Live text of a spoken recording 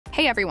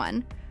Hey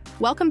everyone,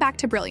 welcome back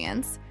to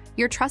Brilliance,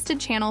 your trusted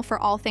channel for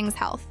all things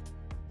health.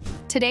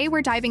 Today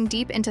we're diving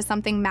deep into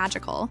something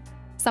magical,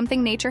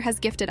 something nature has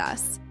gifted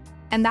us,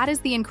 and that is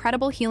the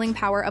incredible healing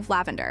power of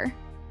lavender.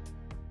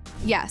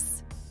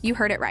 Yes, you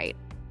heard it right.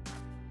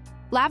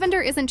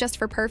 Lavender isn't just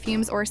for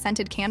perfumes or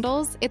scented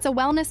candles, it's a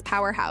wellness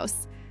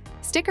powerhouse.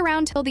 Stick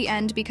around till the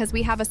end because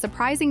we have a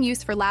surprising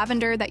use for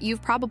lavender that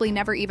you've probably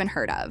never even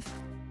heard of.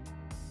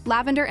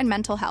 Lavender and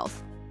mental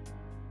health.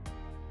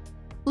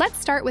 Let's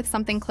start with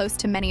something close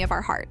to many of our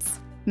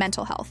hearts,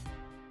 mental health.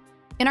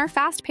 In our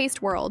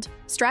fast-paced world,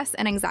 stress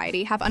and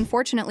anxiety have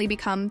unfortunately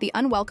become the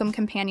unwelcome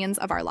companions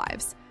of our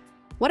lives.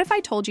 What if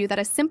I told you that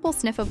a simple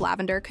sniff of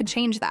lavender could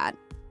change that?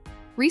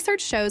 Research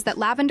shows that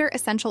lavender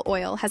essential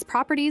oil has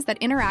properties that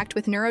interact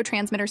with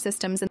neurotransmitter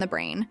systems in the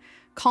brain,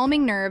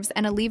 calming nerves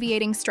and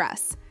alleviating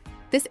stress.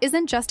 This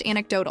isn't just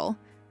anecdotal.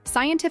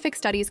 Scientific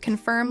studies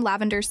confirm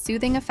lavender's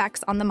soothing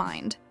effects on the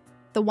mind.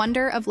 The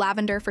wonder of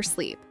lavender for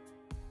sleep.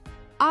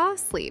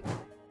 Sleep,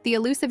 the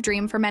elusive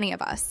dream for many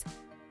of us.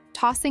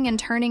 Tossing and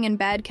turning in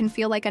bed can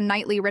feel like a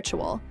nightly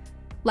ritual.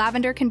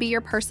 Lavender can be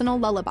your personal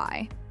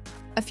lullaby.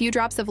 A few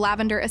drops of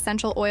lavender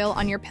essential oil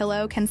on your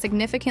pillow can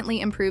significantly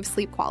improve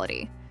sleep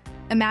quality.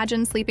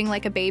 Imagine sleeping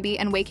like a baby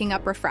and waking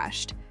up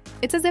refreshed.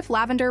 It's as if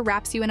lavender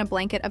wraps you in a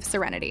blanket of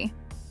serenity.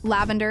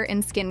 Lavender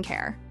in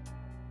skincare.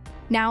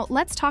 Now,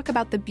 let's talk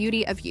about the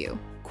beauty of you,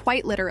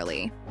 quite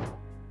literally.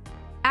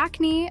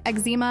 Acne,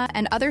 eczema,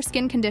 and other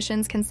skin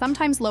conditions can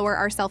sometimes lower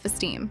our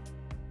self-esteem.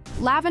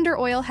 Lavender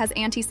oil has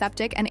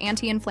antiseptic and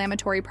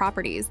anti-inflammatory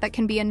properties that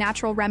can be a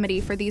natural remedy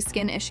for these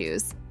skin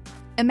issues.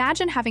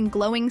 Imagine having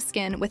glowing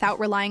skin without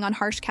relying on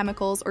harsh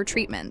chemicals or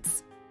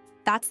treatments.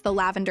 That's the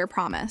lavender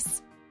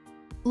promise.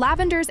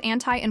 Lavender's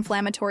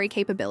anti-inflammatory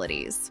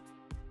capabilities.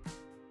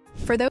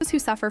 For those who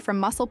suffer from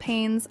muscle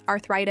pains,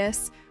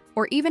 arthritis,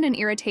 or even an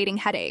irritating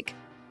headache,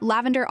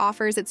 lavender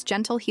offers its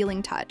gentle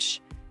healing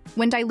touch.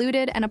 When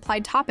diluted and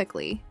applied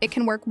topically, it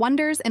can work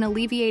wonders in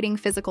alleviating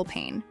physical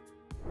pain.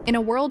 In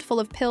a world full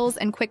of pills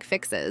and quick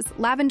fixes,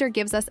 lavender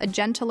gives us a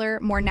gentler,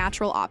 more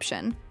natural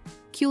option.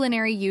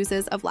 Culinary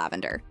uses of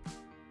lavender.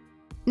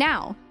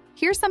 Now,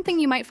 here's something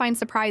you might find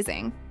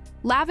surprising.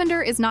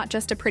 Lavender is not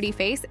just a pretty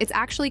face, it's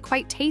actually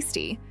quite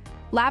tasty.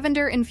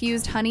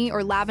 Lavender-infused honey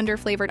or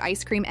lavender-flavored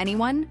ice cream,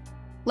 anyone?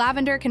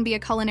 Lavender can be a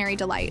culinary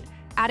delight,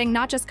 adding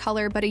not just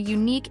color but a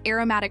unique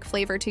aromatic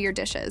flavor to your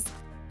dishes.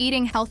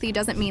 Eating healthy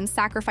doesn't mean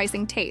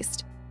sacrificing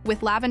taste.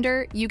 With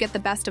lavender, you get the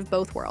best of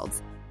both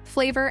worlds,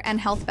 flavor and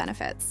health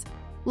benefits.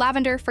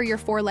 Lavender for your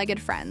four-legged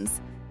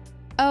friends.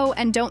 Oh,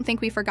 and don't think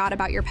we forgot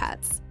about your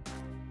pets.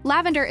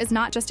 Lavender is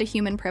not just a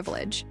human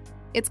privilege.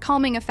 Its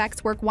calming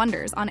effects work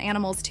wonders on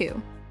animals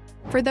too.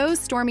 For those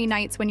stormy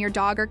nights when your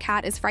dog or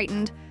cat is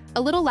frightened,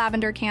 a little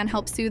lavender can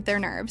help soothe their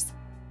nerves.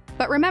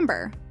 But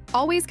remember,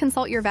 always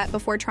consult your vet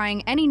before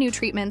trying any new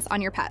treatments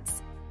on your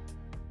pets.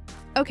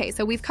 Okay,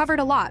 so we've covered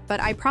a lot, but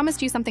I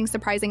promised you something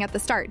surprising at the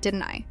start,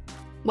 didn't I?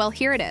 Well,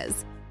 here it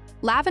is.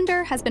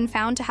 Lavender has been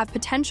found to have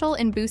potential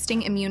in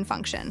boosting immune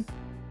function.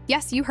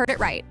 Yes, you heard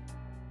it right.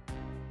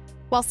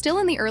 While still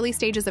in the early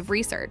stages of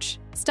research,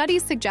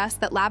 studies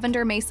suggest that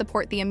lavender may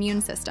support the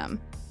immune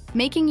system,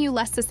 making you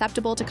less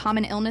susceptible to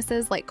common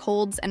illnesses like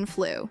colds and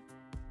flu.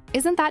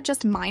 Isn't that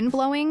just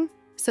mind-blowing?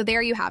 So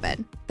there you have it,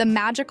 the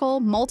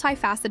magical,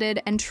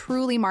 multifaceted, and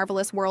truly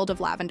marvelous world of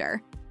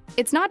lavender.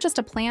 It's not just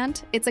a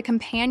plant, it's a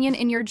companion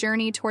in your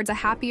journey towards a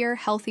happier,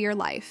 healthier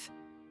life.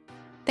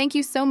 Thank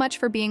you so much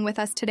for being with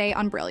us today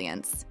on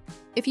Brilliance.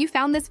 If you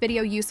found this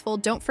video useful,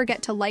 don't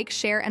forget to like,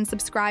 share, and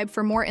subscribe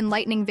for more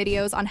enlightening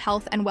videos on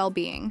health and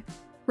well-being.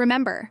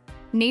 Remember,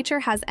 nature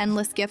has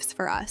endless gifts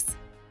for us.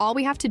 All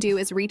we have to do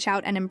is reach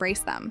out and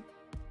embrace them.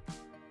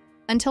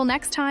 Until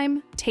next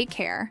time, take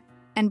care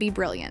and be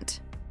brilliant.